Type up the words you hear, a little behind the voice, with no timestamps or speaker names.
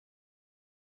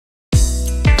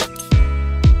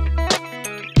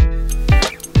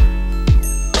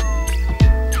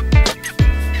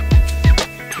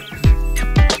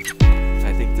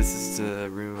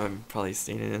probably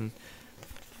staying in.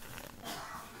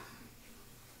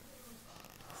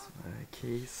 That's my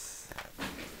case.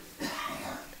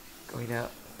 Going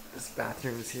out. This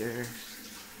bathroom's here.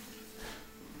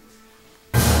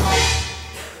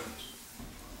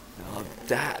 Oh,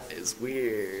 that is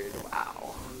weird.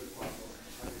 Wow.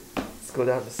 Let's go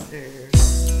down the stairs.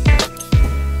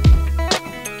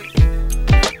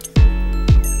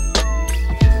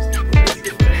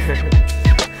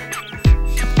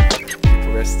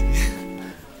 Resting.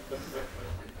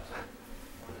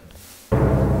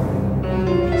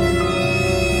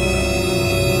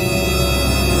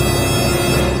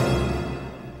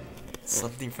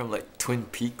 Something from like Twin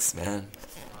Peaks, man.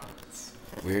 It's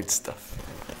weird stuff.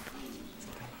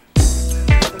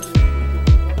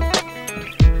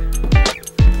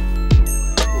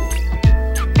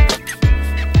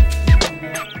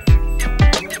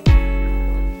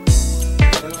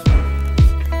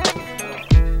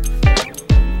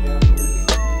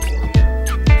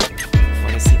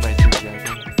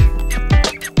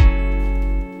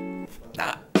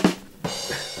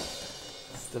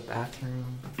 The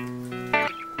bathroom.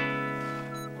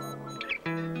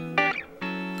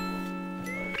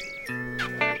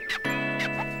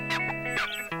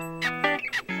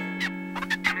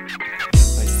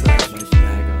 I still have my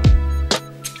bag on.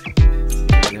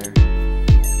 It's there.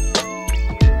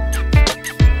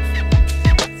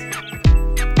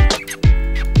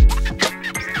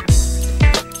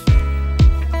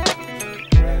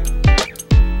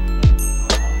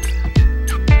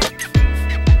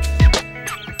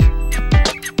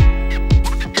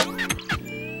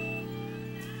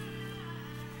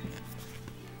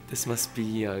 This must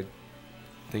be a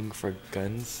thing for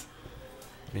guns,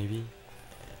 maybe.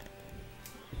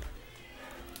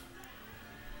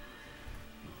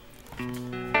 I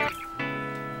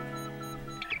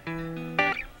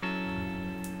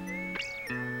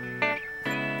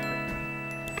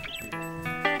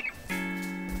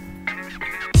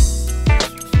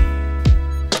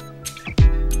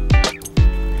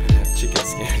have chicken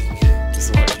skin.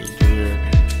 Just walking through here.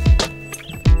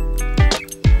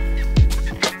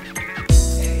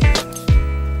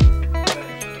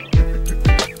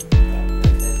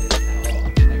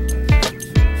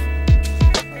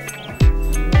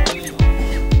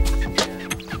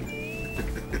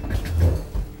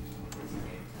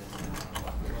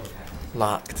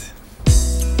 Locked.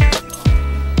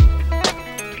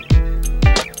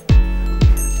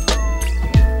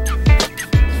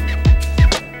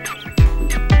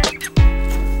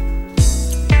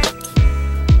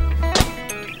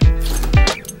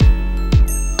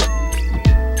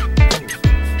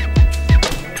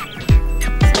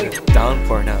 It's a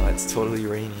downpour now, it's totally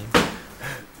raining.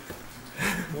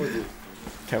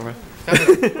 Camera.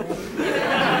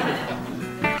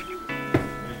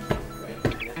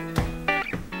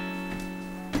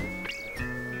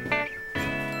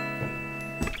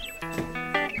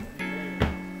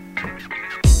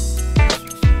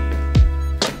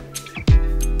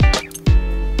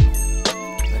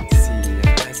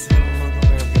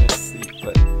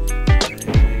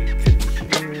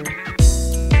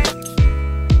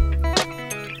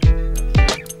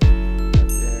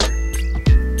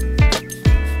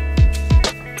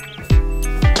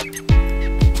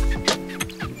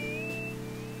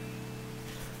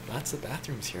 Lots of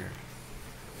bathrooms here.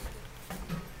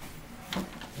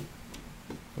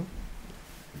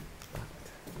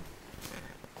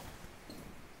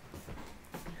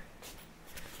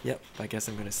 Yep, I guess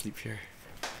I'm gonna sleep here.